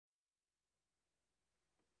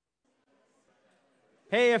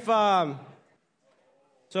Hey, if you're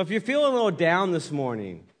feeling a little down this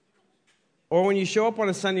morning, or when you show up on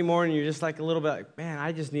a Sunday morning, you're just like a little bit like, man,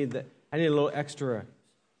 I need a little extra.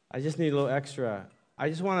 I just need a little extra. I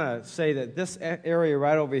just want to say that this area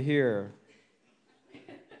right over here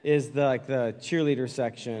is the cheerleader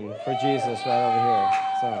section for Jesus right over here.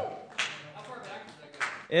 So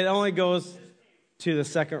it only goes to the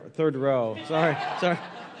third row. Sorry.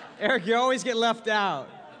 Eric, you always get left out.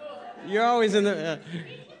 You're always in the...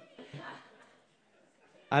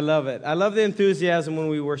 I love it. I love the enthusiasm when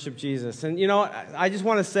we worship Jesus. And, I just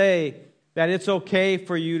want to say that it's okay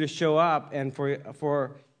for you to show up and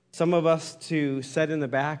for some of us to sit in the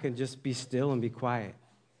back and just be still and be quiet.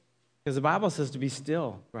 Because the Bible says to be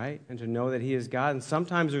still, right? And to know that He is God. And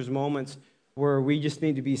sometimes there's moments where we just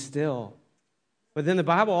need to be still. But then the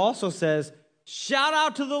Bible also says, shout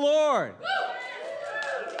out to the Lord.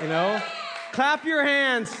 Clap your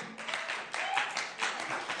hands.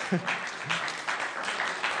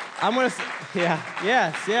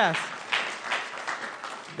 Yes.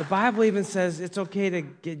 The Bible even says it's okay to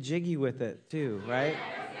get jiggy with it too, right?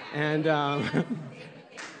 And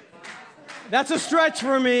that's a stretch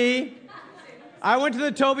for me. I went to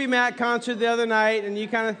the Toby Mac concert the other night,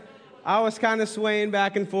 and I was kind of swaying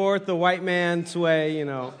back and forth, the white man sway,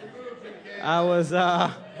 I was,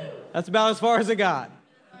 that's about as far as it got.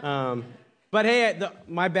 But hey,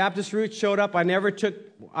 my Baptist roots showed up.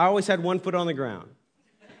 I always had one foot on the ground.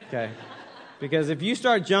 Okay? Because if you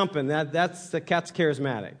start jumping, that's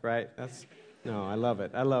charismatic, right? I love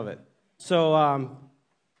it. So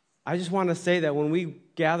I just want to say that when we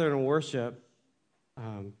gather and worship,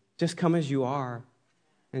 just come as you are,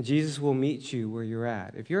 and Jesus will meet you where you're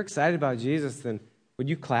at. If you're excited about Jesus, then would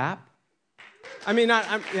you clap? I mean,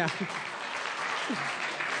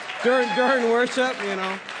 during worship,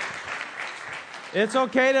 It's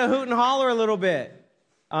okay to hoot and holler a little bit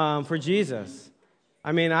for Jesus.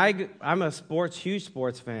 I mean, I'm a huge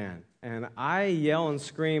sports fan, and I yell and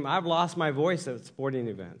scream. I've lost my voice at sporting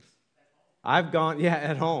events. At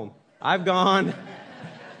home.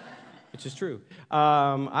 Which is true.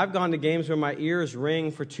 I've gone to games where my ears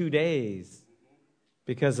ring for 2 days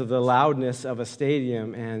because of the loudness of a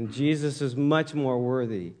stadium, and Jesus is much more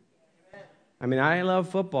worthy. I mean, I love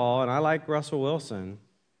football, and I like Russell Wilson,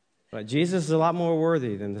 but Jesus is a lot more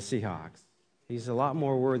worthy than the Seahawks. He's a lot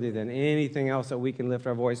more worthy than anything else that we can lift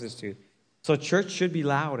our voices to. So church should be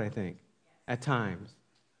loud, I think, at times.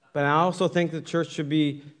 But I also think the church should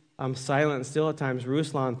be silent and still at times.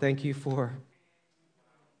 Ruslan, thank you for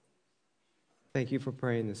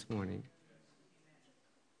praying this morning.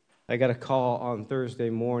 I got a call on Thursday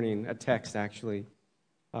morning, a text actually,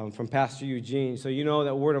 from Pastor Eugene. So you know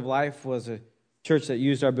that Word of Life was a church that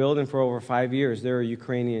used our building for over 5 years. They're a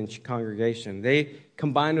Ukrainian congregation. They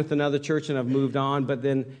combined with another church and have moved on, but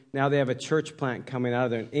then now they have a church plant coming out of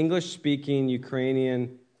there, an English-speaking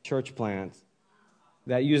Ukrainian church plant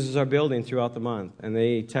that uses our building throughout the month. And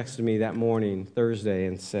they texted me that morning, Thursday,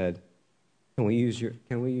 and said, Can we use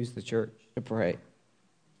the church to pray?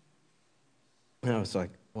 And I was like,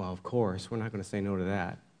 well, of course. We're not going to say no to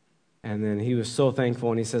that. And then he was so thankful,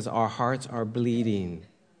 and he says, our hearts are bleeding.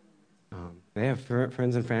 They have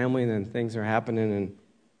friends and family, and then things are happening,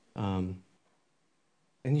 and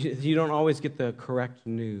you don't always get the correct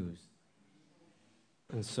news.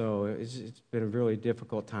 And so it's been a really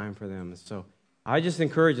difficult time for them. So I just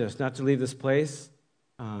encourage us not to leave this place.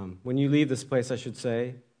 When you leave this place, I should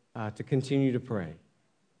say, to continue to pray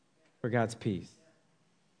for God's peace.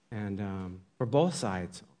 And for both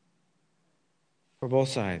sides. For both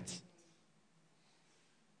sides.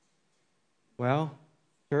 Well,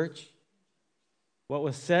 church, what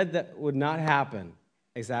was said that would not happen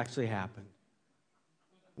has actually happened.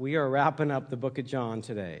 We are wrapping up the book of John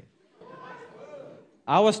today.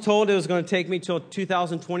 I was told it was going to take me till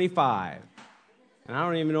 2025. And I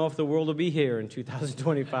don't even know if the world will be here in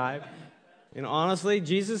 2025. And honestly,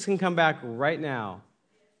 Jesus can come back right now.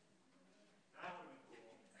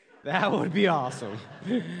 That would be awesome.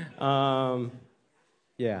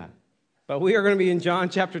 Yeah. But we are going to be in John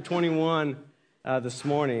chapter 21 this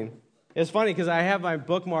morning. It's funny because I have my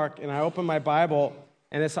bookmark and I opened my Bible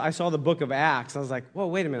and I saw the book of Acts. I was like, whoa,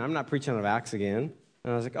 wait a minute. I'm not preaching out of Acts again.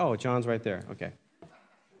 And I was like, oh, John's right there. Okay.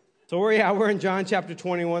 So we're in John chapter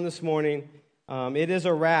 21 this morning. It is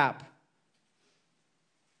a wrap.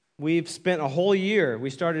 We've spent a whole year. We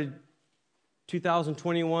started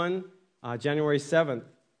 2021, January 7th.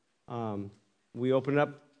 We opened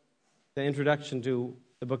up the introduction to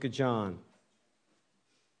the book of John.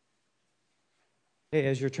 Hey,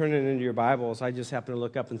 as you're turning into your Bibles, I just happened to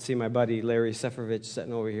look up and see my buddy Larry Sefrovich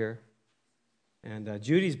sitting over here. And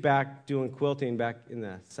Judy's back doing quilting back in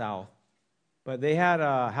the South. But they had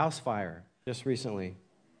a house fire just recently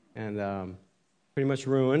and pretty much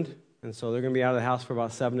ruined. And so they're going to be out of the house for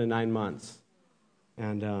about 7 to 9 months.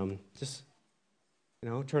 And just,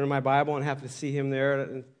 turn to my Bible and have to see him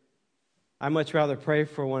there. I much rather pray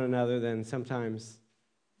for one another than sometimes,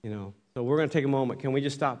 So we're going to take a moment. Can we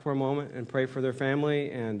just stop for a moment and pray for their family?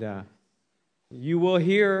 And you will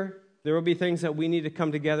hear there will be things that we need to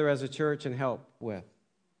come together as a church and help with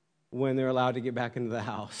when they're allowed to get back into the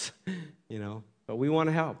house, But we want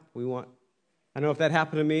to help. I know if that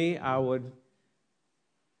happened to me, I would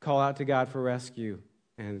call out to God for rescue,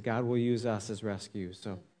 and God will use us as rescue.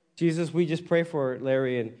 So, Jesus, we just pray for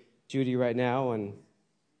Larry and Judy right now, and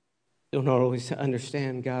don't always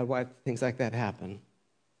understand, God, why things like that happen.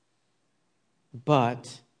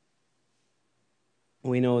 But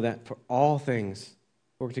we know that for all things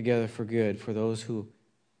work together for good for those who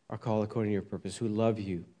are called according to your purpose, who love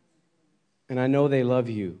you. And I know they love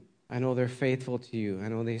you. I know they're faithful to you. I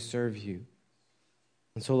know they serve you.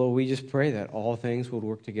 And so, Lord, we just pray that all things would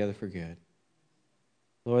work together for good.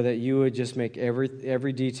 Lord, that you would just make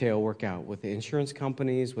every detail work out with the insurance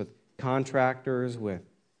companies, with contractors, with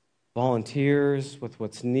volunteers, with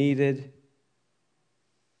what's needed.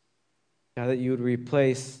 God, that you would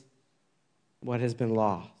replace what has been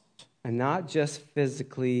lost. And not just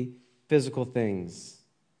physical things,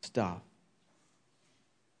 stuff.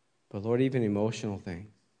 But Lord, even emotional things.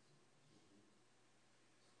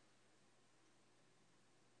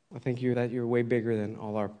 I thank you that you're way bigger than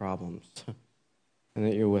all our problems and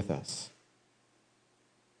that you're with us.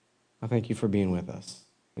 I thank you for being with us.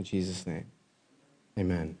 In Jesus' name,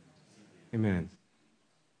 amen. Amen.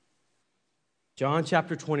 John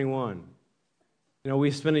chapter 21.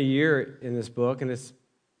 We've spent a year in this book, and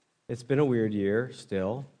it's been a weird year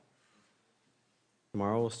still.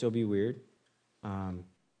 Tomorrow will still be weird.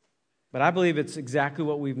 But I believe it's exactly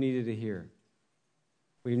what we've needed to hear.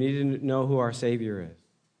 We need to know who our Savior is,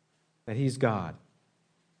 that he's God.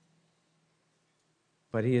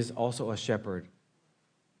 But he is also a shepherd.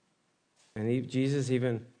 And Jesus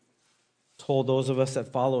even told those of us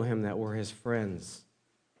that follow him that we're his friends.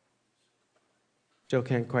 Still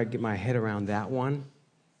can't quite get my head around that one,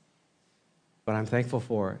 but I'm thankful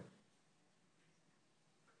for it.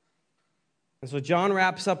 And so John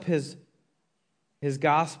wraps up his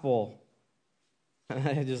gospel.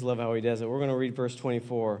 I just love how he does it. We're going to read verse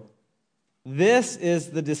 24. This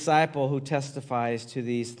is the disciple who testifies to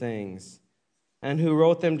these things and who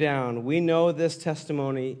wrote them down. We know this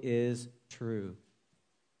testimony is true.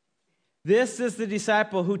 This is the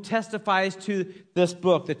disciple who testifies to this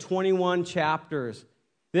book, the 21 chapters.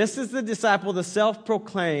 This is the disciple, the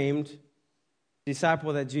self-proclaimed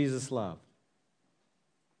disciple that Jesus loved.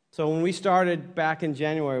 So when we started back in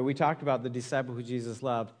January, we talked about the disciple who Jesus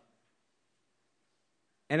loved.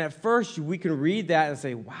 And at first, we can read that and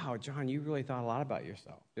say, wow, John, you really thought a lot about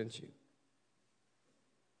yourself, didn't you?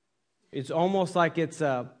 It's almost like it's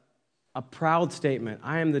a proud statement.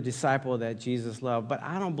 I am the disciple that Jesus loved. But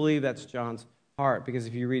I don't believe that's John's heart, because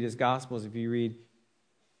if you read his Gospels, if you read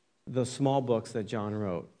the small books that John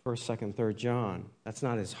wrote, 1st, 2nd, 3rd John, that's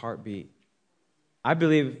not his heartbeat. I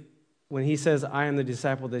believe when he says, I am the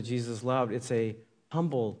disciple that Jesus loved, it's a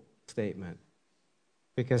humble statement.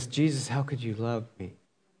 Because Jesus, how could you love me?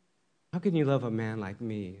 How can you love a man like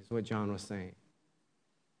me, is what John was saying.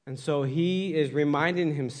 And so he is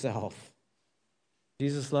reminding himself,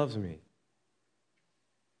 Jesus loves me.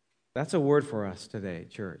 That's a word for us today,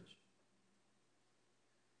 church.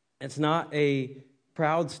 It's not a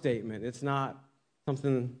proud statement. It's not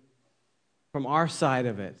something from our side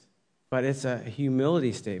of it, but it's a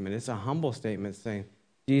humility statement. It's a humble statement saying,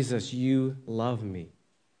 Jesus, you love me.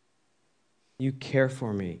 You care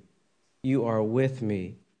for me. You are with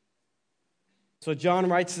me. So John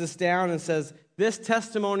writes this down and says, this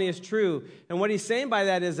testimony is true. And what he's saying by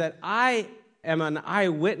that is that I am an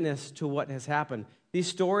eyewitness to what has happened. These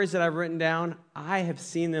stories that I've written down, I have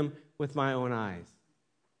seen them with my own eyes.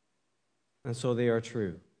 And so they are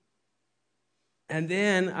true. And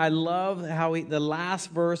then I love how the last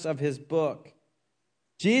verse of his book,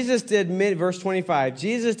 verse 25,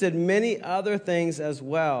 Jesus did many other things as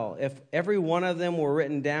well. If every one of them were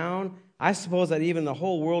written down, I suppose that even the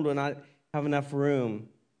whole world would not have enough room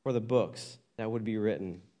for the books that would be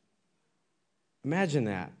written. Imagine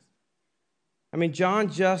that. I mean, John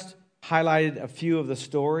just highlighted a few of the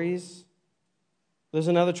stories. There's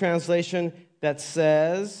another translation that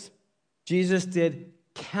says Jesus did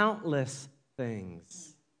countless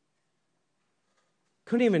things.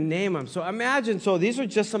 Couldn't even name them. So these are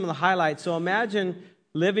just some of the highlights. So imagine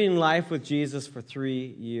living life with Jesus for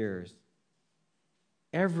 3 years.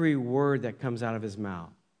 every word that comes out of his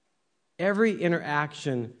mouth, every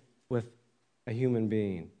interaction with a human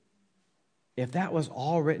being. If that was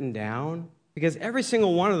all written down, because every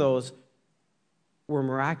single one of those were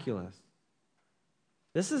miraculous.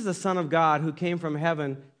 This is the Son of God who came from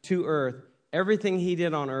heaven to earth. Everything he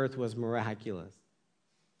did on earth was miraculous.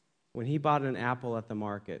 When he bought an apple at the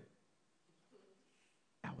market,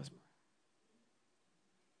 that was miraculous.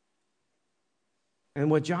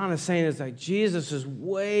 And what John is saying is that Jesus is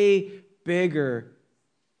way bigger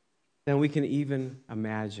than we can even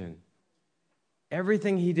imagine.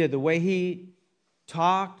 Everything he did, the way he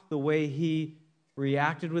talked, the way he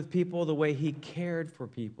reacted with people, the way he cared for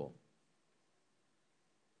people.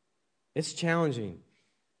 It's challenging.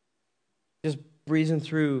 Just breezing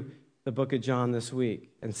through the book of John this week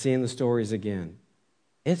and seeing the stories again.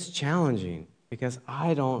 It's challenging because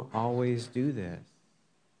I don't always do this.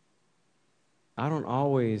 I don't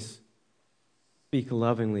always speak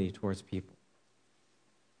lovingly towards people.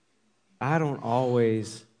 I don't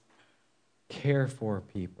always care for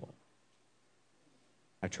people.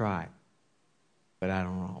 I try, but I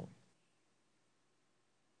don't always.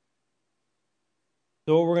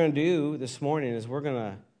 So what we're going to do this morning is we're going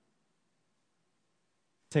to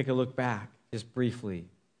take a look back just briefly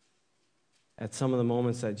at some of the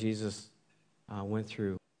moments that Jesus went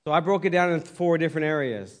through. So I broke it down into 4 different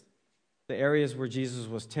areas. The areas where Jesus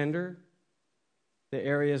was tender, the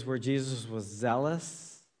areas where Jesus was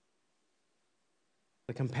zealous,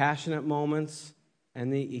 the compassionate moments,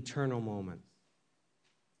 and the eternal moments.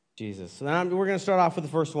 Jesus. So now we're going to start off with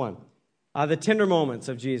the first one, the tender moments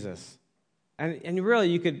of Jesus. And really,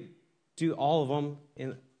 you could do all of them,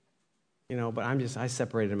 but I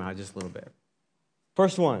separated them out just a little bit.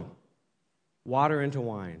 First one, water into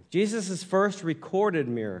wine. Jesus' first recorded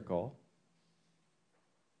miracle,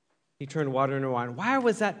 he turned water into wine. Why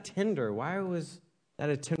was that tender? Why was that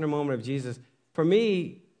a tender moment of Jesus? For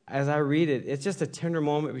me, as I read it, it's just a tender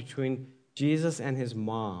moment between Jesus and his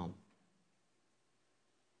mom.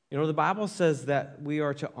 The Bible says that we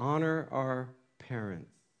are to honor our parents.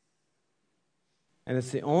 And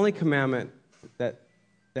it's the only commandment that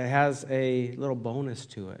has a little bonus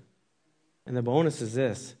to it. And the bonus is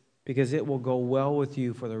this, because it will go well with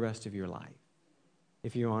you for the rest of your life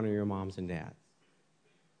if you honor your moms and dads.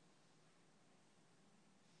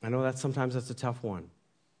 I know that sometimes that's a tough one,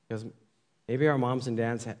 because maybe our moms and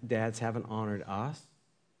dads haven't honored us.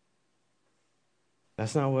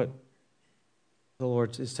 That's not what the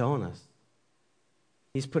Lord is telling us.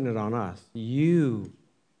 He's putting it on us. You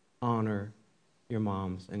honor your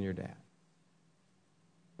moms and your dad.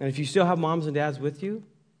 And if you still have moms and dads with you,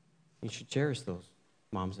 you should cherish those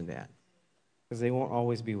moms and dads, because they won't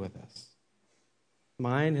always be with us.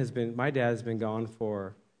 My dad has been gone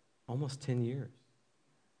for almost 10 years.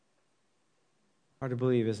 Hard to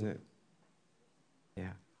believe, isn't it?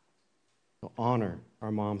 Yeah. So honor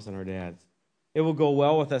our moms and our dads. It will go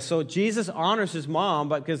well with us. So Jesus honors his mom,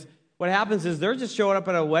 but because what happens is they're just showing up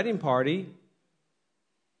at a wedding party.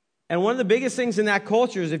 And one of the biggest things in that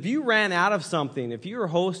culture is if you ran out of something, if you were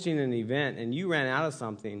hosting an event and you ran out of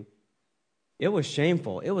something, it was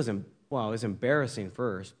shameful. It was embarrassing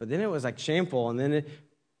first, but then it was like shameful. And then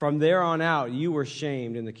from there on out, you were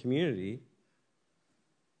shamed in the community.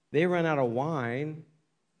 They ran out of wine,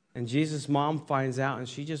 and Jesus' mom finds out, and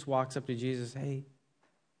she just walks up to Jesus, hey,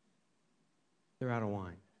 they're out of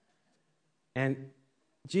wine. And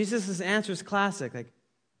Jesus' answer is classic.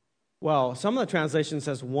 Some of the translation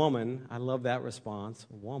says woman. I love that response,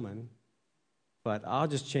 woman. But I'll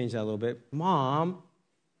just change that a little bit. Mom,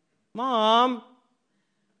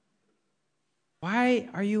 why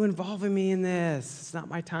are you involving me in this? It's not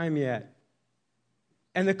my time yet.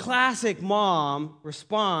 And the classic mom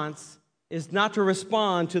response is not to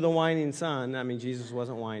respond to the whining son. I mean, Jesus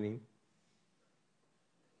wasn't whining.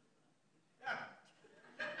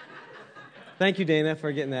 Thank you, Dana,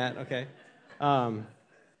 for getting that. Okay.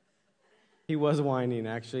 He was whining,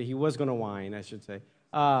 actually. He was going to whine, I should say.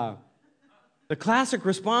 The classic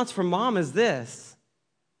response from mom is this.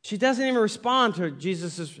 She doesn't even respond to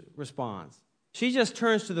Jesus' response. She just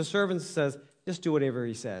turns to the servants and says, just do whatever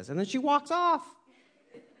he says. And then she walks off.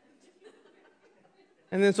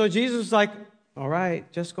 And then so Jesus was like, all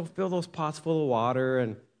right, just go fill those pots full of water.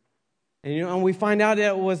 And we find out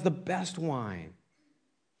it was the best wine.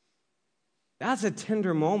 That's a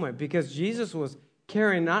tender moment because Jesus was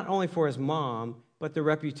caring not only for his mom, but the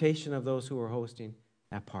reputation of those who were hosting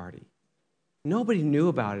that party. Nobody knew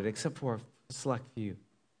about it except for a select few.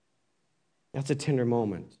 That's a tender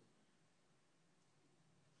moment.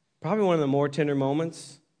 Probably one of the more tender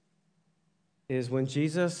moments is when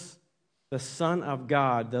Jesus the Son of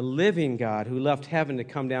God, the living God who left heaven to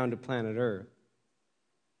come down to planet Earth,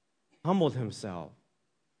 humbled himself.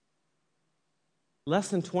 Less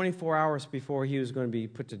than 24 hours before he was going to be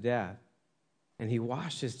put to death, and he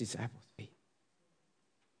washed his disciples' feet.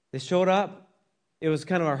 They showed up. It was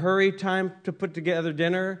kind of a hurry time to put together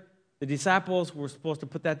dinner. The disciples were supposed to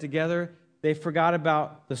put that together. They forgot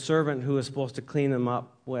about the servant who was supposed to clean them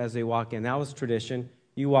up as they walk in. That was tradition.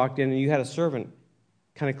 You walked in and you had a servant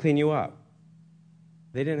kind of clean you up.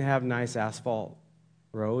 They didn't have nice asphalt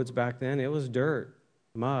roads back then. It was dirt,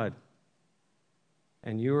 mud.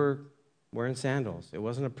 And you were wearing sandals. It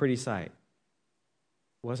wasn't a pretty sight.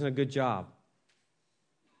 It wasn't a good job.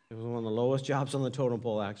 It was one of the lowest jobs on the totem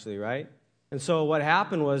pole, actually, right? And so what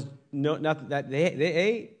happened was that they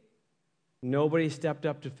ate. Nobody stepped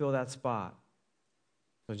up to fill that spot.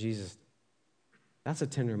 So Jesus, that's a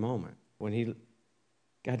tender moment when he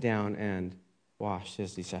got down and washed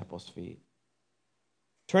his disciples' feet.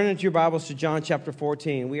 Turn into your Bibles to John chapter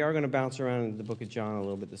 14. We are going to bounce around in the book of John a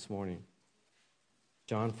little bit this morning.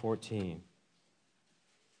 John 14.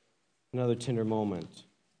 Another tender moment.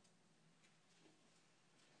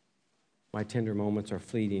 My tender moments are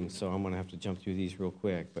fleeting, so I'm going to have to jump through these real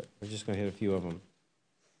quick, but we're just going to hit a few of them.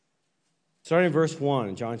 Starting in verse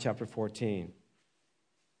 1, John chapter 14.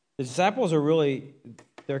 The disciples are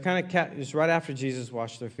they're kind of, just right after Jesus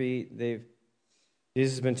washed their feet,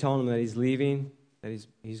 Jesus has been telling them that he's leaving, that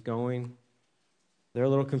he's going. They're a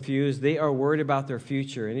little confused. They are worried about their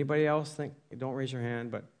future. Anybody else think, don't raise your hand,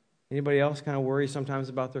 but anybody else kind of worry sometimes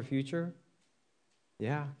about their future?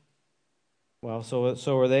 Yeah. Well,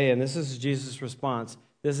 so are they, and this is Jesus' response.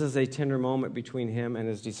 This is a tender moment between him and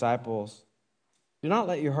his disciples. Do not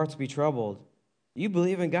let your hearts be troubled. You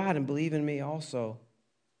believe in God and believe in me also.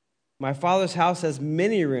 My Father's house has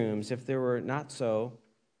many rooms. If there were not so,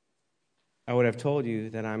 I would have told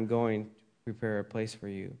you that I'm going to prepare a place for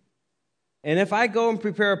you. And if I go and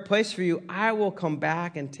prepare a place for you, I will come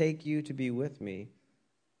back and take you to be with me,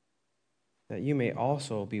 that you may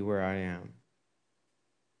also be where I am.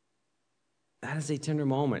 That is a tender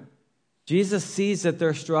moment. Jesus sees that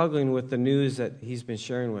they're struggling with the news that he's been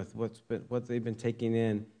sharing with, what they've been taking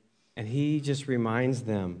in, and he just reminds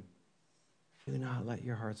them, do not let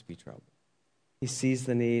your hearts be troubled. He sees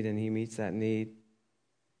the need, and he meets that need.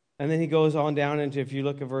 And then he goes on down into, if you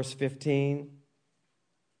look at verse 15,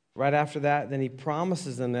 right after that, then he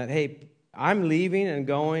promises them that, hey, I'm leaving and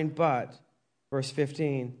going, but, verse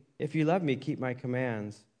 15, if you love me, keep my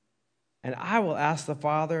commands. And I will ask the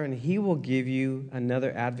Father, and he will give you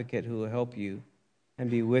another advocate who will help you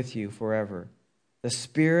and be with you forever, the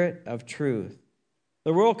Spirit of truth.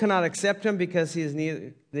 The world cannot accept him because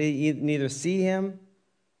they neither see him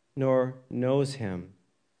nor knows him.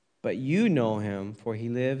 But you know him, for he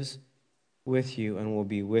lives with you and will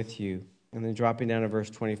be with you. And then dropping down to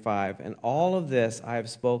verse 25, and all of this I have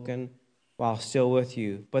spoken while still with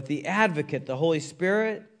you. But the advocate, the Holy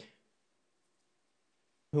Spirit,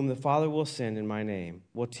 whom the Father will send in my name,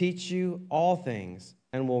 will teach you all things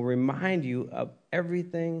and will remind you of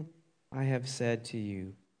everything I have said to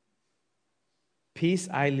you. Peace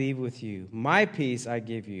I leave with you. My peace I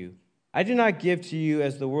give you. I do not give to you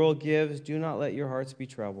as the world gives. Do not let your hearts be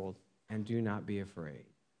troubled, and do not be afraid.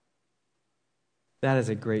 That is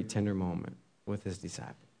a great tender moment with his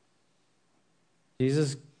disciples.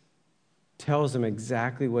 Jesus tells them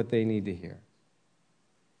exactly what they need to hear.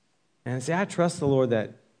 And say, I trust the Lord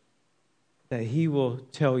that he will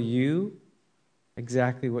tell you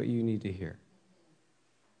exactly what you need to hear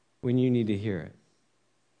when you need to hear it.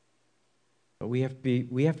 But we have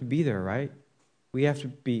to be there, right? We have to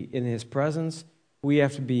be in his presence. We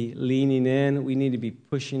have to be leaning in. We need to be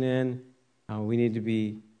pushing in. We need to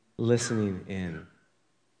be listening in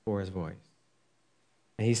for his voice.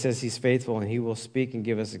 And he says he's faithful and he will speak and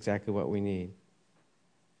give us exactly what we need.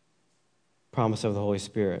 Promise of the Holy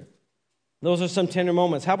Spirit. Those are some tender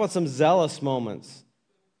moments. How about some zealous moments?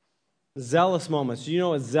 Zealous moments. Do you know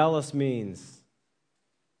what zealous means?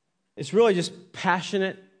 It's really just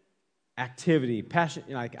passionate activity.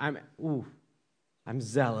 Like I'm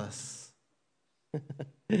zealous.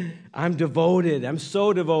 I'm devoted. I'm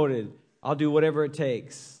so devoted. I'll do whatever it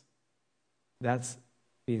takes. That's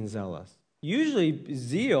being zealous. Usually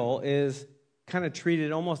zeal is kind of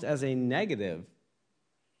treated almost as a negative.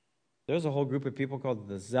 There's a whole group of people called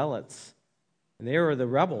the zealots. And they were the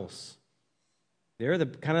rebels. They're the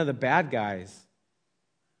kind of the bad guys.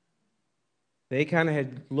 They kind of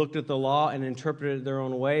had looked at the law and interpreted it their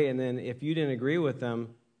own way, and then if you didn't agree with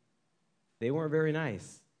them, they weren't very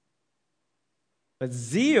nice. But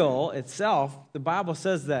zeal itself, the Bible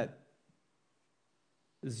says that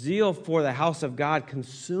zeal for the house of God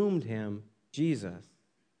consumed him, Jesus.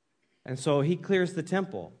 And so he clears the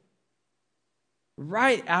temple.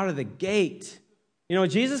 Right out of the gate. You know,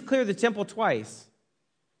 Jesus cleared the temple twice.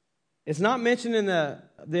 It's not mentioned in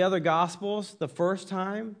the other Gospels the first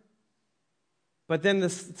time. But then the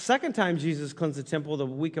second time Jesus cleansed the temple, the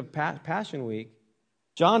week of Passion Week,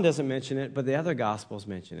 John doesn't mention it, but the other Gospels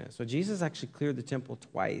mention it. So Jesus actually cleared the temple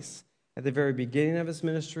twice, at the very beginning of his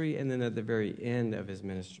ministry and then at the very end of his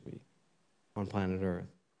ministry on planet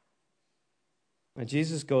Earth. And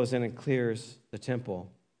Jesus goes in and clears the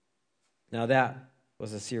temple. Now that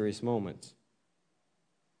was a serious moment.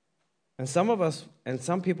 And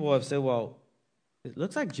some people have said, well, it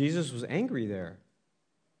looks like Jesus was angry there.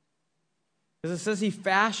 Because it says he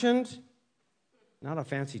fashioned, not a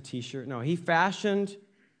fancy t-shirt, no, he fashioned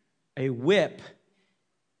a whip.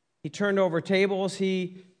 He turned over tables,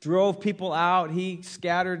 he drove people out, he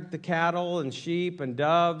scattered the cattle and sheep and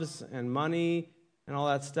doves and money and all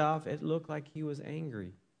that stuff. It looked like he was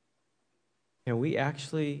angry. Can we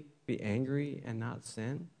actually be angry and not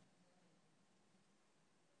sin?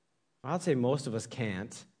 I'd say most of us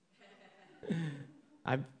can't.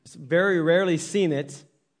 I've very rarely seen it.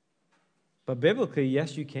 But biblically,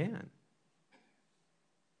 yes, you can.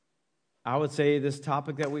 I would say this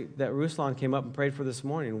topic that Ruslan came up and prayed for this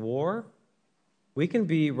morning, war, we can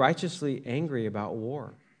be righteously angry about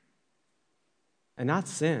war. And not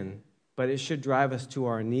sin, but it should drive us to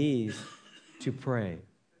our knees to pray.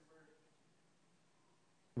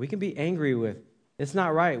 We can be angry with, it's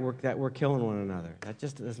not right that we're killing one another. That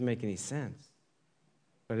just doesn't make any sense.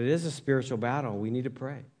 But it is a spiritual battle. We need to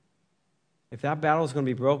pray. If that battle is going to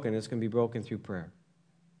be broken, it's going to be broken through prayer.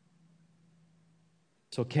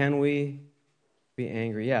 So can we be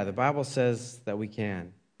angry? Yeah, the Bible says that we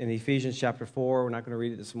can. In Ephesians chapter 4, we're not going to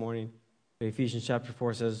read it this morning, but Ephesians chapter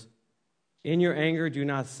 4 says, in your anger, do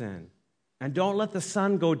not sin. And don't let the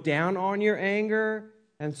sun go down on your anger.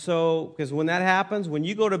 And so, because when that happens, when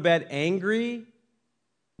you go to bed angry,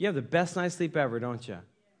 you have the best night's sleep ever, don't you?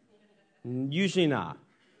 Usually not.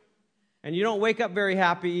 And you don't wake up very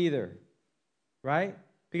happy either, right?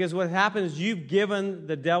 Because what happens, you've given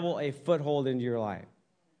the devil a foothold into your life,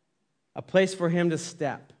 a place for him to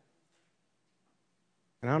step.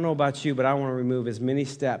 And I don't know about you, but I want to remove as many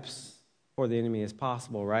steps for the enemy as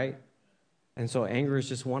possible, right? And so anger is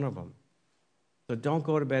just one of them. So don't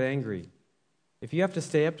go to bed angry. If you have to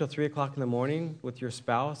stay up till 3 o'clock in the morning with your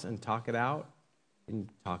spouse and talk it out, then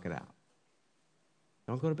talk it out.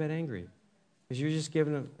 Don't go to bed angry. Because you're just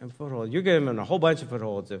giving them a foothold. You're giving them a whole bunch of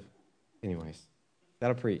footholds. Anyways,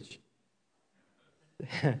 that'll preach.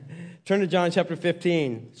 Turn to John chapter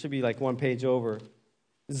 15. It should be like one page over.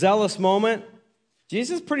 Zealous moment.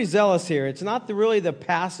 Jesus is pretty zealous here. It's not really the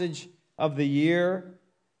passage of the year,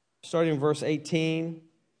 starting in verse 18.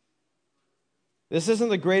 This isn't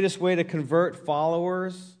the greatest way to convert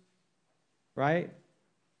followers, right?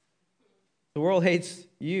 The world hates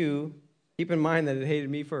you. Keep in mind that it hated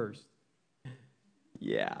me first.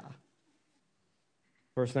 Yeah.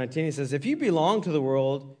 Verse 19, he says, if you belong to the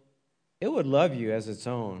world, it would love you as its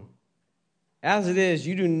own. As it is,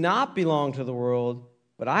 you do not belong to the world,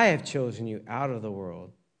 but I have chosen you out of the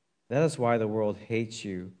world. That is why the world hates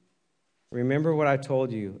you. Remember what I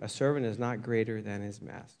told you. A servant is not greater than his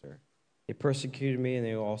master. They persecuted me, and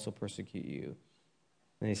they will also persecute you.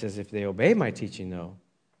 And he says, if they obey my teaching, though,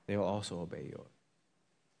 they will also obey yours.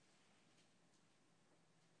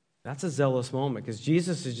 That's a zealous moment, because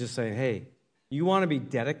Jesus is just saying, hey, you want to be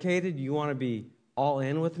dedicated? You want to be all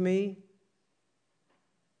in with me?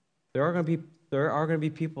 There are going to be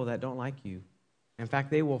people that don't like you. In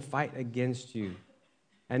fact, they will fight against you.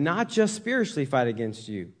 And not just spiritually fight against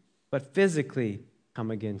you, but physically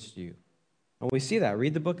come against you. And we see that.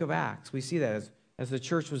 Read the book of Acts. We see that as the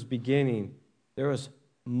church was beginning, there was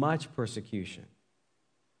much persecution.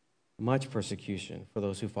 Much persecution for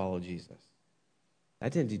those who follow Jesus.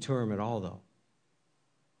 That didn't deter them at all, though.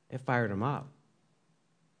 It fired them up.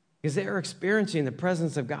 Because they were experiencing the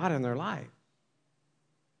presence of God in their life.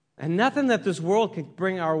 And nothing that this world can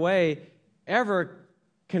bring our way ever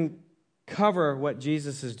can cover what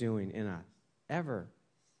Jesus is doing in us. Ever.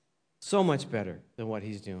 So much better than what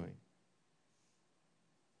he's doing.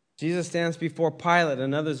 Jesus stands before Pilate,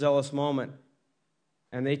 another zealous moment,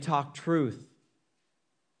 and they talk truth.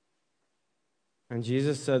 And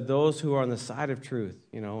Jesus said, those who are on the side of truth,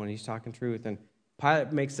 when he's talking truth. And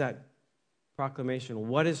Pilate makes that proclamation,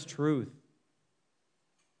 what is truth?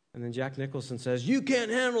 And then Jack Nicholson says, you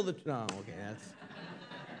can't handle the... No, okay, that's...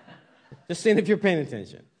 Just seeing if you're paying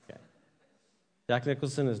attention. Okay. Jack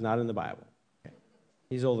Nicholson is not in the Bible. Okay.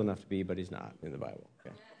 He's old enough to be, but he's not in the Bible.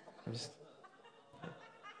 Okay.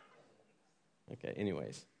 Okay,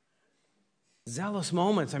 anyways. Zealous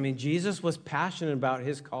moments. I mean, Jesus was passionate about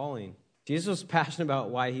his calling. Jesus was passionate about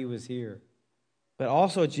why he was here. But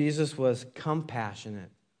also Jesus was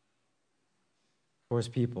compassionate for his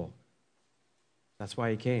people. That's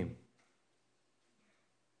why he came.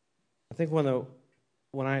 I think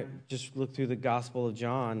when I just look through the Gospel of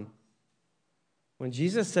John, when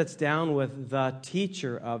Jesus sits down with the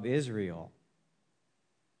teacher of Israel,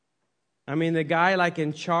 I mean, the guy like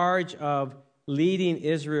in charge of leading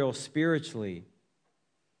Israel spiritually,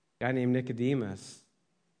 a guy named Nicodemus,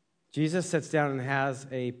 Jesus sits down and has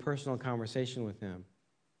a personal conversation with him.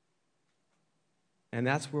 And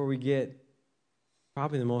that's where we get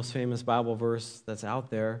probably the most famous Bible verse that's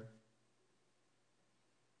out there.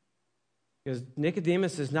 Because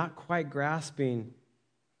Nicodemus is not quite grasping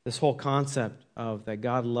this whole concept of that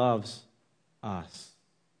God loves us.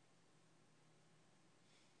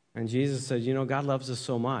 And Jesus said, you know, God loves us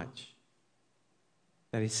so much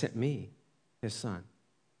that he sent me, his son,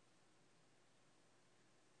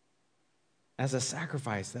 as a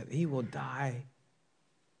sacrifice that he will die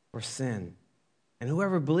for sin. And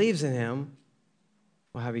whoever believes in him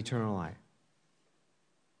will have eternal life.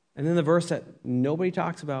 And then the verse that nobody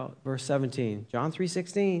talks about, verse 17, John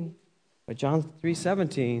 3:16, but John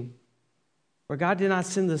 3:17, for God did not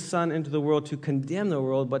send the Son into the world to condemn the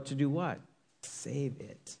world, but to do what? Save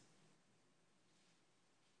it.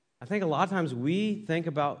 I think a lot of times we think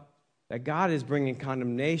about that God is bringing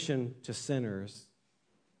condemnation to sinners.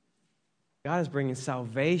 God is bringing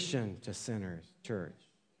salvation to sinners, church.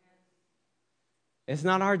 It's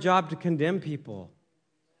not our job to condemn people.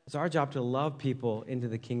 It's our job to love people into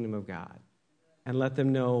the kingdom of God and let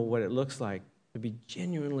them know what it looks like to be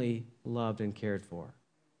genuinely loved and cared for.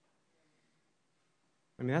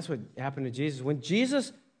 I mean, that's what happened to Jesus. When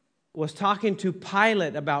Jesus was talking to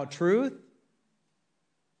Pilate about truth,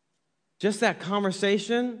 just that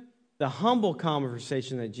conversation, the humble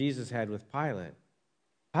conversation that Jesus had with Pilate,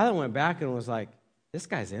 Pilate went back and was like, this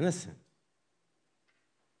guy's innocent.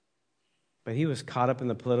 But he was caught up in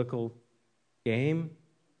the political game,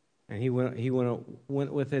 and he went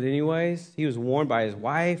with it anyways. He was warned by his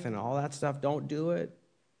wife and all that stuff, don't do it.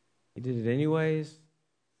 He did it anyways.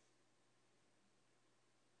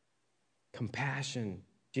 Compassion.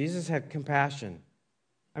 Jesus had compassion.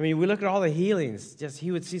 I mean, we look at all the healings. Just he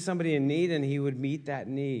would see somebody in need, and he would meet that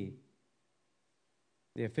need.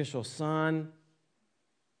 The official son.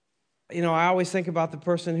 You know, I always think about the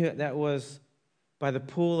person that was by the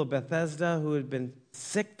pool of Bethesda who had been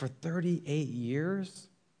sick for 38 years.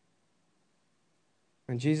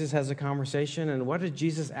 And Jesus has a conversation, and what did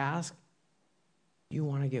Jesus ask? You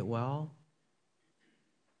want to get well?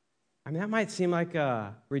 I mean, that might seem like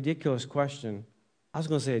a ridiculous question. I was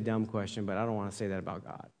going to say a dumb question, but I don't want to say that about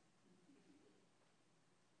God.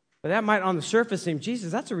 But that might on the surface seem,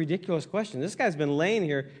 Jesus, that's a ridiculous question. This guy's been laying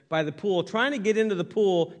here by the pool, trying to get into the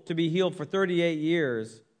pool to be healed for 38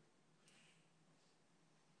 years.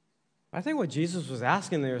 I think what Jesus was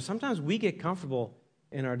asking there is sometimes we get comfortable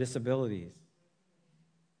in our disabilities.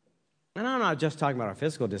 And I'm not just talking about our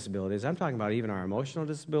physical disabilities. I'm talking about even our emotional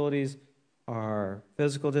disabilities, our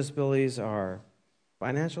physical disabilities, our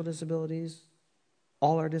financial disabilities,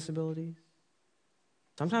 all our disabilities.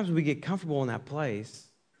 Sometimes we get comfortable in that place.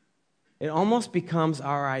 It almost becomes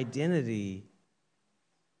our identity.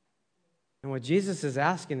 And what Jesus is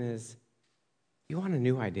asking is, you want a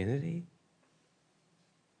new identity?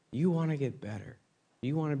 You want to get better?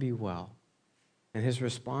 You want to be well? And his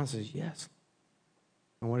response is yes.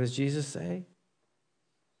 And what does Jesus say?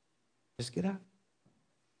 Just get up.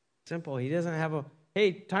 Simple. He doesn't have a,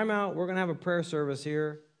 hey, time out. We're going to have a prayer service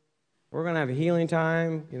here. We're going to have a healing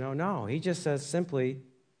time. No. He just says simply,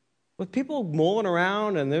 with people mulling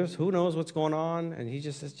around and there's who knows what's going on, and he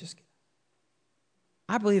just says, just get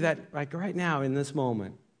up. I believe that like right now in this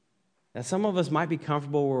moment, that some of us might be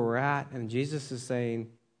comfortable where we're at, and Jesus is saying,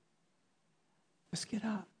 just get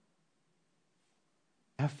up.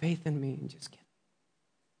 Have faith in me and just get up.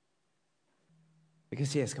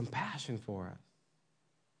 Because he has compassion for us.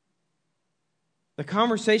 The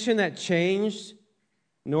conversation that changed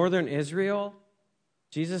northern Israel,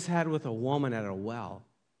 Jesus had with a woman at a well.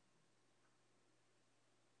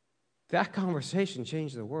 That conversation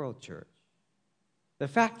changed the world, church. The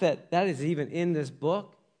fact that that is even in this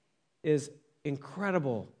book is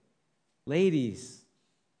incredible. Ladies,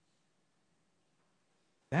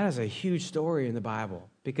 that is a huge story in the Bible,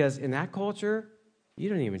 because in that culture, you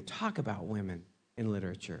don't even talk about women in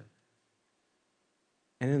literature.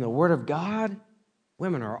 And in the Word of God,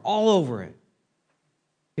 women are all over it,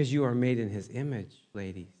 because you are made in his image,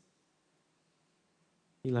 ladies.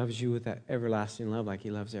 He loves you with that everlasting love like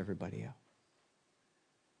he loves everybody else.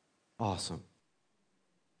 awesome.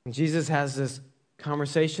 And Jesus has this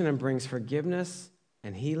conversation and brings forgiveness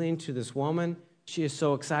and healing to this woman. She is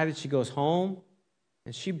so excited. She goes home,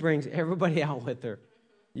 and she brings everybody out with her.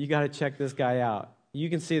 You got to check this guy out. You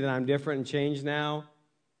can see that I'm different and changed now,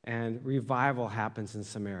 and revival happens in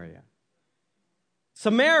Samaria.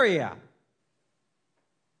 Samaria!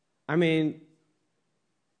 I mean,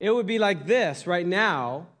 it would be like this right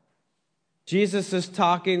now. Jesus is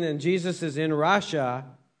talking, and Jesus is in Russia,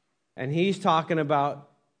 and he's talking about,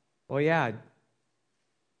 well, yeah,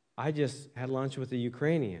 I just had lunch with a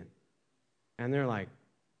Ukrainian. And they're like,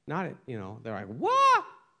 they're like, what?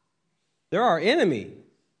 They're our enemy.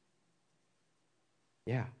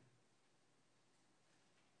 Yeah.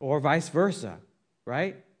 Or vice versa,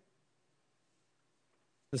 right?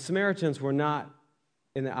 The Samaritans were not,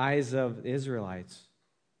 in the eyes of the Israelites,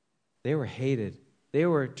 they were hated. They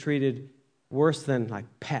were treated worse than like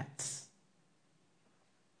pets,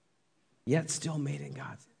 yet still made in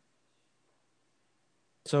God's image.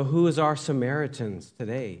 So who is our Samaritans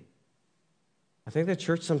today? I think the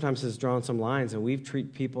church sometimes has drawn some lines, and we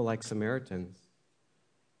treat people like Samaritans.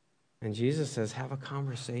 And Jesus says, have a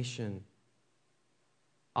conversation.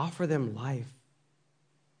 Offer them life.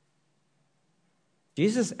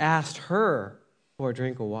 Jesus asked her for a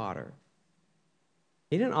drink of water.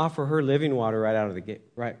 He didn't offer her living water right out of the gate,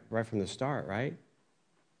 right from the start, right?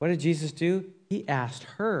 What did Jesus do? He asked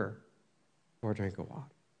her for a drink of water.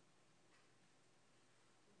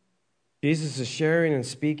 Jesus is sharing and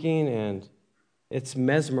speaking, and it's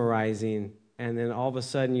mesmerizing. And then all of a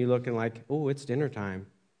sudden you're looking like, oh, it's dinner time.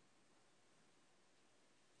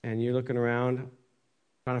 And you're looking around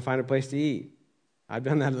trying to find a place to eat. I've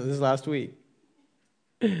done that this last week.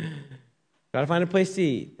 Try to find a place to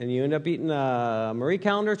eat. And you end up eating a Marie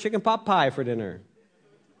Callender chicken pot pie for dinner.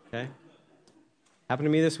 Okay? Happened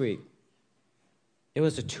to me this week. It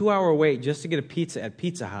was a 2-hour wait just to get a pizza at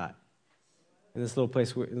Pizza Hut in this little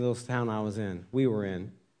place, little town I was in. We were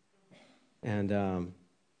in. And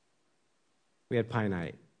we had pie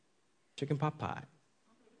night. Chicken pot pie.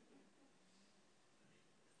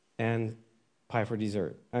 And pie for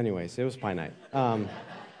dessert. Anyways, it was pie night.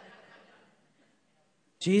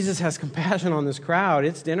 Jesus has compassion on this crowd.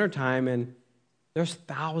 It's dinner time, and there's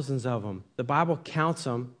thousands of them. The Bible counts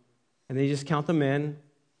them, and they just count them in.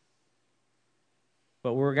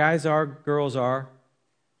 But where guys are, girls are.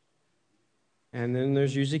 And then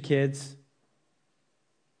there's usually kids.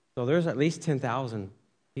 So there's at least 10,000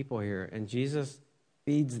 people here, and Jesus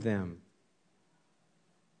feeds them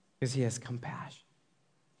because he has compassion.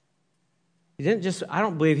 I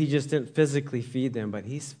don't believe he just didn't physically feed them, but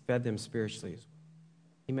he's fed them spiritually as well.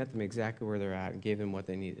 He met them exactly where they're at and gave them what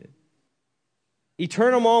they needed.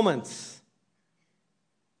 Eternal moments.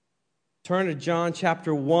 Turn to John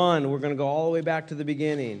chapter 1. We're going to go all the way back to the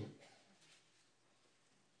beginning.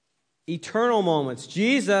 Eternal moments.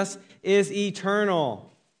 Jesus is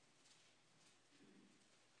eternal.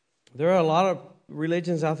 There are a lot of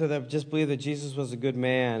religions out there that just believe that Jesus was a good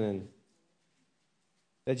man and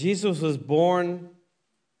that Jesus was born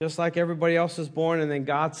just like everybody else was born, and then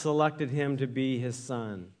God selected him to be his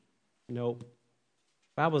son. Nope.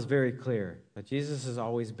 The Bible is very clear that Jesus has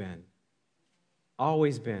always been.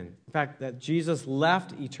 Always been. In fact, that Jesus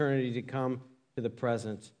left eternity to come to the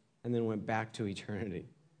present and then went back to eternity.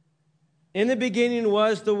 In the beginning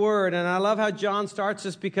was the Word, and I love how John starts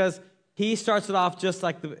this because he starts it off just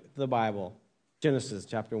like the Bible. Genesis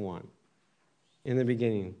chapter 1. In the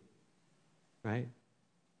beginning. Right?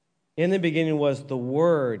 In the beginning was the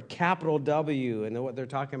Word, capital W, and what they're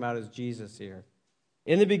talking about is Jesus here.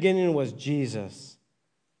 In the beginning was Jesus,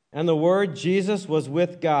 and the Word Jesus was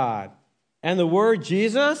with God, and the Word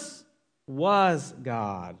Jesus was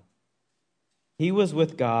God. He was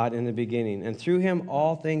with God in the beginning, and through him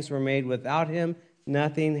all things were made. Without him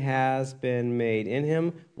nothing has been made. In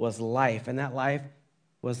him was life, and that life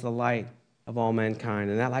was the light of all mankind.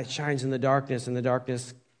 And that light shines in the darkness, and the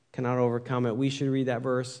darkness cannot overcome it. We should read that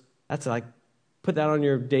verse. That's like, put that on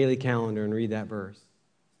your daily calendar and read that verse.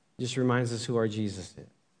 It just reminds us who our Jesus is.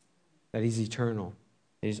 That he's eternal.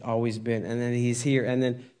 That he's always been. And then he's here. And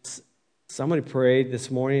then somebody prayed this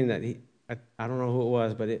morning that I don't know who it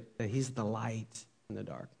was, but that he's the light in the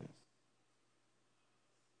darkness.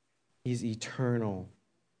 He's eternal.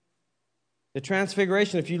 The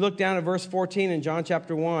transfiguration, if you look down at verse 14 in John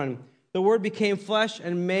chapter 1, the Word became flesh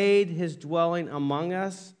and made his dwelling among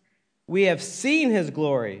us. We have seen his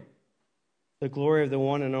glory, the glory of the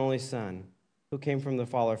one and only Son, who came from the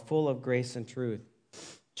Father, full of grace and truth.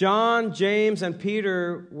 John, James, and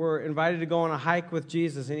Peter were invited to go on a hike with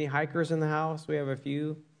Jesus. Any hikers in the house? We have a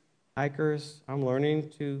few hikers. I'm learning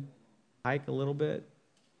to hike a little bit.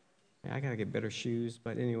 I got to get better shoes,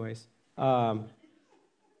 but anyways.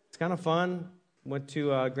 It's kind of fun. Went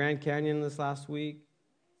to Grand Canyon this last week.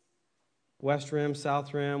 West Rim,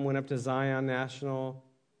 South Rim, went up to Zion National.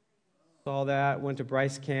 Saw that. Went to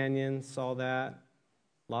Bryce Canyon, saw that.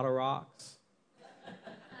 A lot of rocks.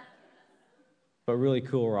 But really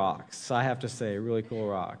cool rocks, I have to say, really cool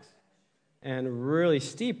rocks. And really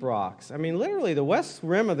steep rocks. I mean, literally, the west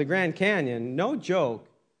rim of the Grand Canyon, no joke,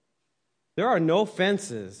 there are no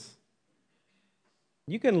fences.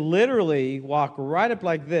 You can literally walk right up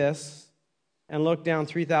like this and look down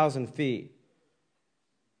 3,000 feet.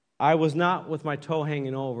 I was not with my toe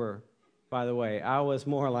hanging over, by the way. I was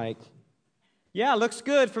more like, yeah, looks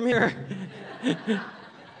good from here.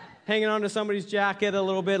 Hanging onto somebody's jacket a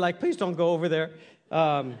little bit, like, please don't go over there.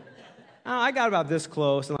 I got about this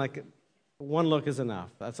close, and like, one look is enough.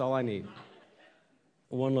 That's all I need.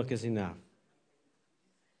 One look is enough.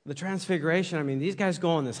 The Transfiguration, I mean, these guys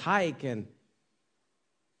go on this hike, and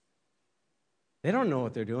they don't know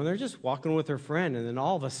what they're doing. They're just walking with their friend, and then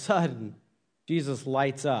all of a sudden, Jesus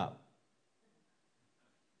lights up.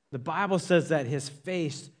 The Bible says that his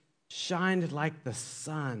face shined like the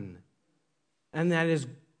sun, and that his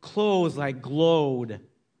clothes like glowed.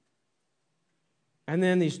 And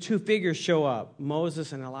then these two figures show up.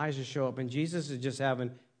 Moses and Elijah show up, and Jesus is just having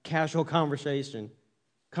casual conversation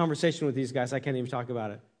with these guys. I can't even talk about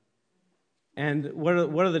it. And what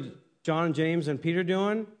are the John, James, and Peter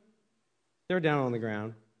doing? They're down on the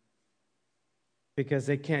ground because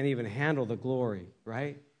they can't even handle the glory,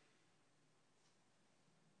 right?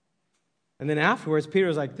 And then afterwards,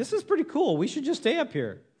 Peter's like, this is pretty cool. We should just stay up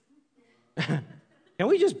here. Can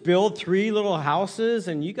we just build 3 little houses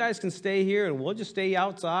and you guys can stay here and we'll just stay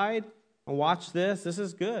outside and watch this? This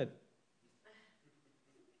is good.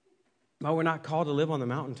 But we're not called to live on the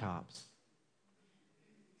mountaintops.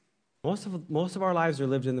 Most of our lives are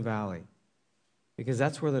lived in the valley because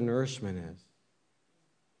that's where the nourishment is.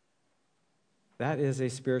 That is a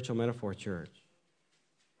spiritual metaphor, church.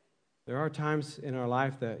 There are times in our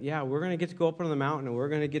life that, yeah, we're going to get to go up on the mountain and we're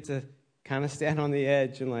going to get to kind of stand on the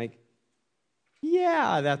edge and like,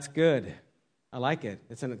 yeah, that's good. I like it.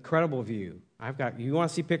 It's an incredible view. You want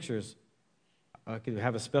to see pictures? I could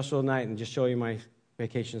have a special night and just show you my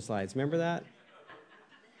vacation slides. Remember that?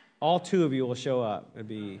 All 2 of you will show up. It'd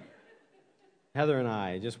be Heather and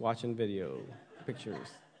I just watching video pictures.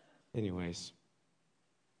 Anyways,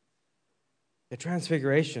 the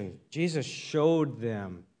Transfiguration, Jesus showed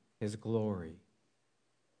them his glory.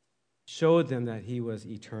 Showed them that he was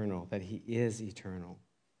eternal, that he is eternal.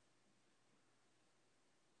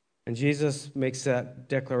 And Jesus makes that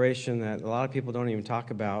declaration that a lot of people don't even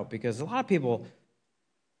talk about because a lot of people,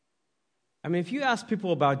 I mean, if you ask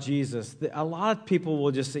people about Jesus, a lot of people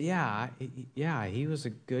will just say, yeah, he was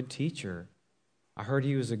a good teacher. I heard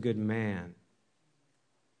he was a good man.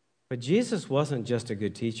 But Jesus wasn't just a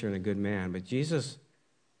good teacher and a good man, but Jesus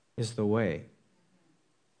is the way.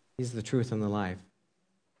 He's the truth and the life.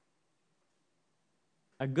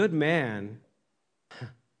 A good man,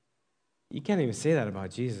 you can't even say that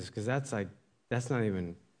about Jesus because that's not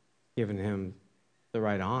even giving him the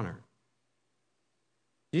right honor.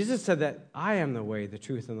 Jesus said that I am the way, the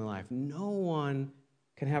truth, and the life. No one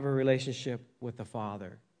can have a relationship with the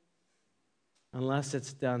Father unless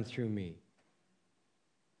it's done through me.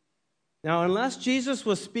 Now, unless Jesus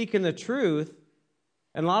was speaking the truth,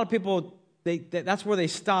 and a lot of people, that's where they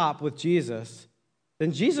stop with Jesus,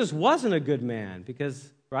 then Jesus wasn't a good man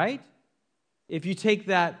because, right? If you take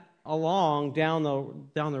that along down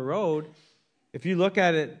the road, if you look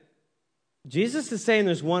at it, Jesus is saying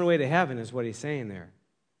there's one way to heaven is what he's saying there.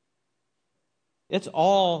 It's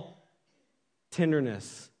all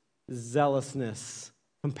tenderness, zealousness,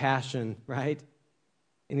 compassion, right?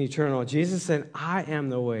 And eternal. Jesus said, I am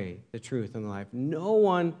the way, the truth, and the life. No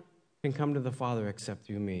one can come to the Father except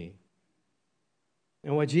through me.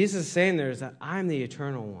 And what Jesus is saying there is that I'm the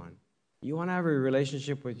eternal one. You want to have a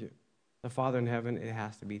relationship with the Father in heaven, it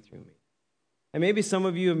has to be through me. And maybe some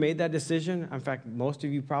of you have made that decision. In fact, most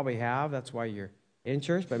of you probably have. That's why you're in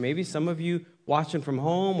church. But maybe some of you watching from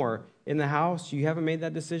home or in the house, you haven't made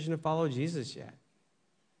that decision to follow Jesus yet.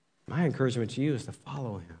 My encouragement to you is to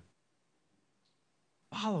follow him.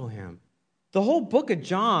 Follow him. The whole book of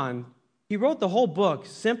John, he wrote the whole book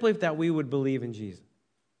simply that we would believe in Jesus.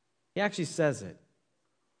 He actually says it.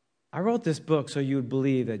 I wrote this book so you would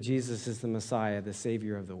believe that Jesus is the Messiah, the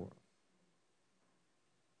Savior of the world.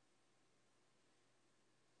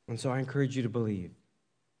 And so I encourage you to believe.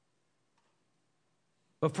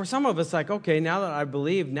 But for some of us, like, okay, now that I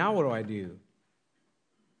believe, now what do I do?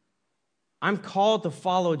 I'm called to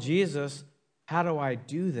follow Jesus. How do I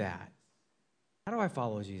do that? How do I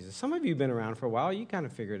follow Jesus? Some of you have been around for a while. You kind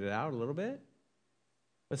of figured it out a little bit.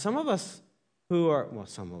 But some of us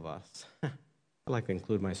some of us. I like to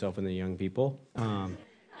include myself in the young people. I'm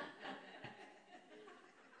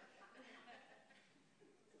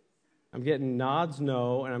getting nods,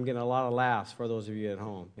 no, and I'm getting a lot of laughs for those of you at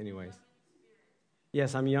home. Anyways.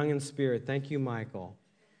 Yes, I'm young in spirit. Thank you, Michael.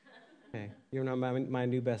 Okay, you're not my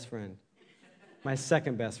new best friend. My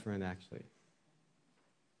second best friend, actually.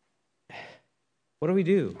 What do we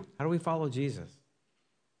do? How do we follow Jesus?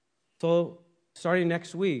 So, starting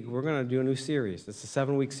next week, we're going to do a new series. It's a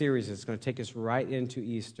 7-week series. It's going to take us right into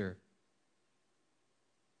Easter.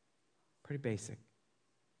 Pretty basic.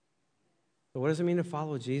 So what does it mean to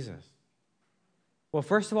follow Jesus? Well,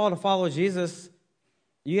 first of all, to follow Jesus,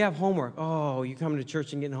 you have homework. Oh, you come to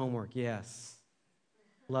church and getting homework. Yes.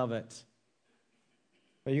 Love it.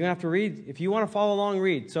 But you're going to have to read. If you want to follow along,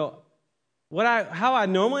 read. So how I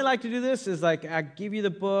normally like to do this is like I give you the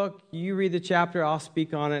book, you read the chapter, I'll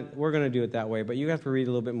speak on it. We're going to do it that way, but you have to read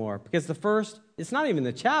a little bit more. Because it's not even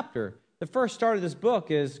the chapter. The first start of this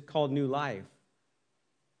book is called New Life.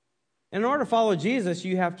 And in order to follow Jesus,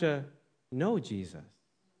 you have to know Jesus.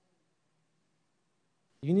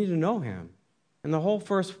 You need to know him. And the whole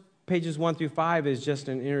first pages 1 through 5 is just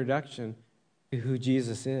an introduction to who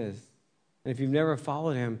Jesus is. And if you've never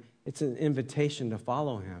followed him, it's an invitation to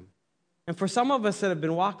follow him. And for some of us that have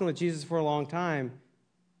been walking with Jesus for a long time,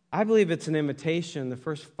 I believe it's an invitation. The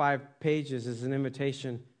first 5 pages is an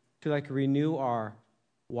invitation to renew our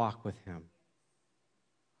walk with him.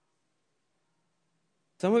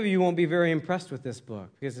 Some of you won't be very impressed with this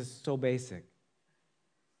book because it's so basic.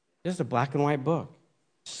 Just a black and white book,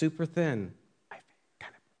 super thin.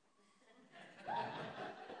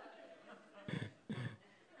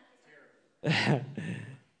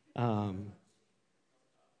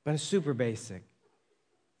 But it's super basic.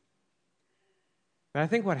 But I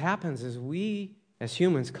think what happens is we, as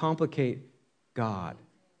humans, complicate God.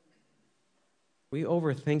 We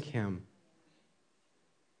overthink him.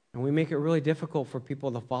 And we make it really difficult for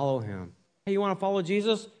people to follow him. Hey, you want to follow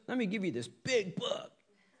Jesus? Let me give you this big book.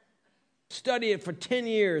 Study it for 10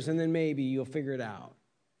 years, and then maybe you'll figure it out.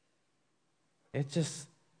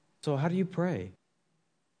 So how do you pray?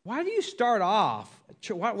 Why do you start off?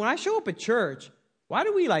 When I show up at church, why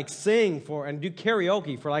do we sing and do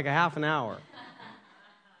karaoke for a half an hour?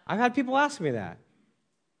 I've had people ask me that.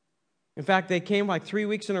 In fact, they came 3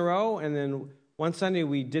 weeks in a row, and then one Sunday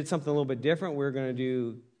we did something a little bit different. We were going to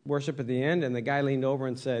do worship at the end, and the guy leaned over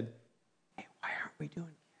and said, "Hey, why aren't we doing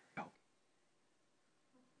karaoke?"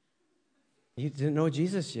 He didn't know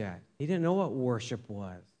Jesus yet. He didn't know what worship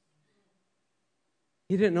was.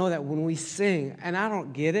 He didn't know that when we sing, and I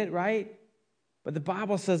don't get it, right? But the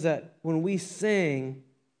Bible says that when we sing,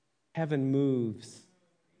 heaven moves.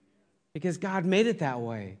 Because God made it that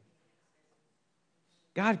way.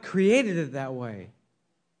 God created it that way.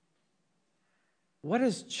 What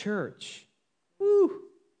is church? Woo!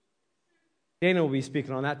 Dana will be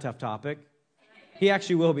speaking on that tough topic. He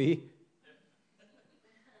actually will be.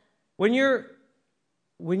 When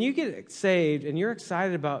you get saved and you're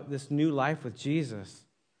excited about this new life with Jesus,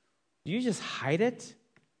 do you just hide it?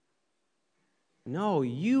 No,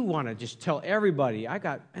 you want to just tell everybody, I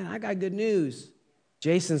got good news.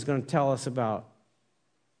 Jason's going to tell us about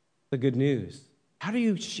the good news. How do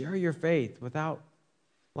you share your faith without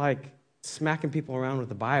smacking people around with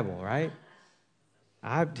the Bible, right?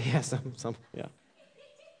 Yeah.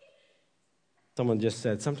 Someone just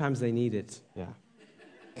said, sometimes they need it. Yeah.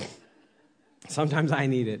 Sometimes I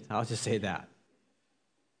need it. I'll just say that.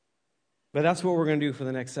 But that's what we're going to do for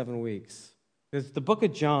the next 7 weeks. Because the book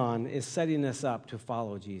of John is setting us up to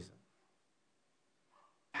follow Jesus.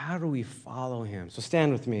 How do we follow him? So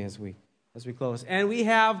stand with me as we close. And we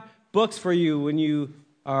have books for you when you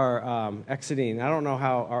are exiting. I don't know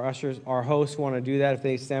how our hosts want to do that, if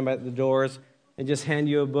they stand by the doors and just hand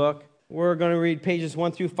you a book. We're going to read pages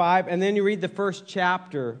 1 through 5, and then you read the first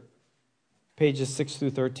chapter, pages 6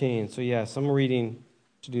 through 13. So yes, I'm reading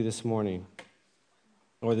to do this morning,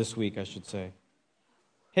 or this week, I should say.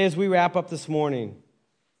 Hey, as we wrap up this morning,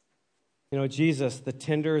 Jesus, the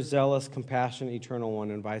tender, zealous, compassionate, eternal one,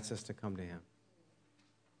 invites us to come to him.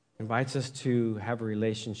 Invites us to have a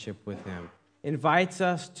relationship with him. Invites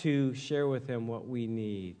us to share with him what we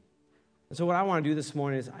need. And so what I want to do this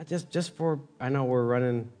morning is, I know we're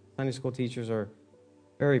running, Sunday school teachers are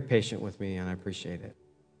very patient with me, and I appreciate it.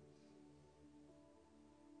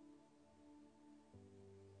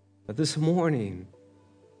 But this morning,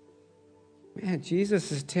 man,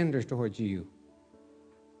 Jesus is tender towards you.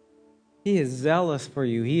 He is zealous for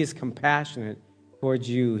you. He is compassionate towards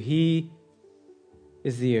you. He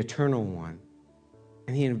is the eternal one.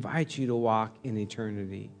 And he invites you to walk in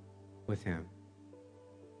eternity with him.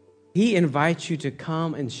 He invites you to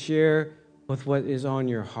come and share with what is on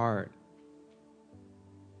your heart.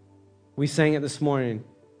 We sang it this morning.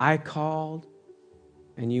 I called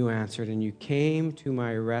and you answered and you came to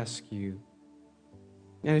my rescue.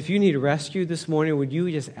 And if you need rescue this morning, would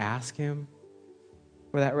you just ask him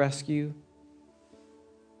for that rescue?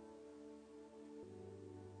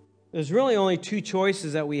 There's really only two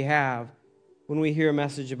choices that we have when we hear a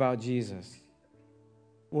message about Jesus,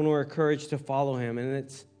 when we're encouraged to follow him. And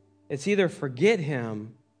it's either forget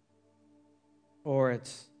him or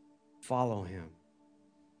it's follow him.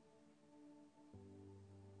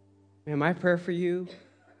 Man, my prayer for you,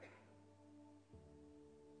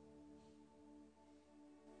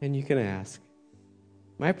 and you can ask,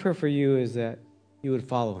 my prayer for you is that you would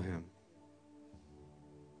follow him.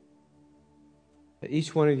 That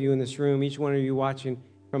each one of you in this room, each one of you watching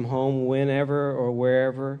from home, whenever or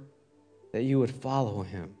wherever, that you would follow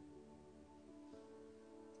him.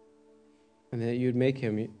 And that you would make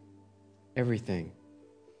him everything.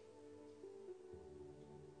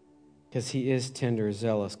 Because he is tender,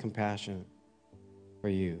 zealous, compassionate for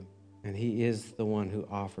you. And he is the one who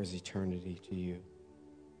offers eternity to you.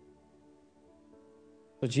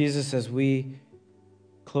 So Jesus, as we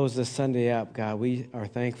close this Sunday up, God, we are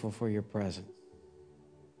thankful for your presence.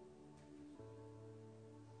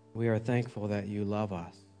 We are thankful that you love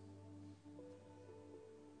us.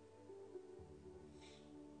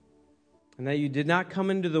 And that you did not come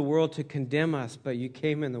into the world to condemn us, but you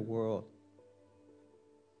came in the world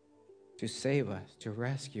to save us, to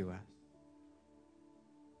rescue us.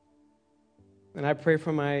 And I pray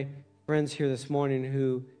for my friends here this morning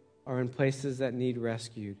who are in places that need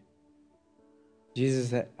rescued. Jesus,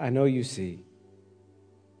 that I know you see.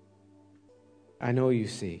 I know you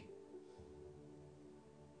see.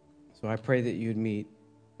 So I pray that you'd meet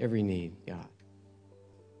every need, God.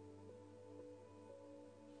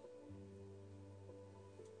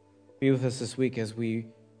 Be with us this week as we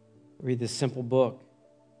read this simple book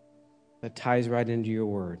that ties right into your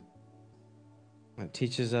word. It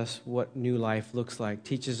teaches us what new life looks like,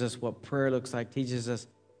 teaches us what prayer looks like, teaches us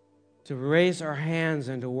to raise our hands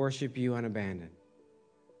and to worship you unabandoned.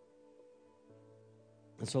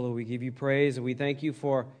 And so, Lord, we give you praise and we thank you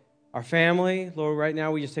for our family. Lord, right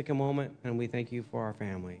now we just take a moment and we thank you for our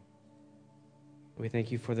family. We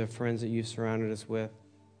thank you for the friends that you've surrounded us with.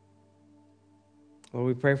 Lord,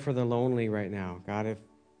 we pray for the lonely right now. God, if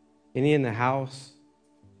any in the house,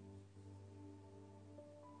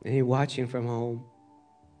 any watching from home,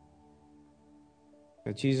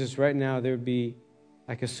 that Jesus, right now there would be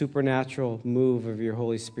like a supernatural move of your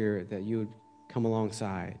Holy Spirit, that you would come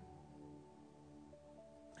alongside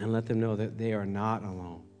and let them know that they are not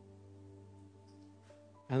alone.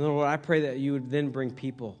 And Lord, I pray that you would then bring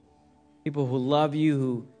people who love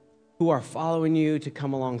you, who are following you, to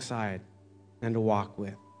come alongside and to walk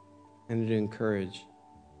with and to encourage.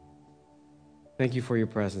 Thank you for your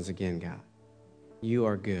presence again, God. You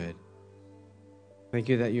are good. Thank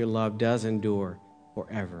you that your love does endure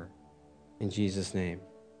forever. In Jesus' name,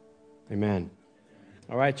 amen.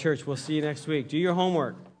 All right, church, we'll see you next week. Do your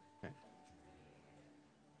homework.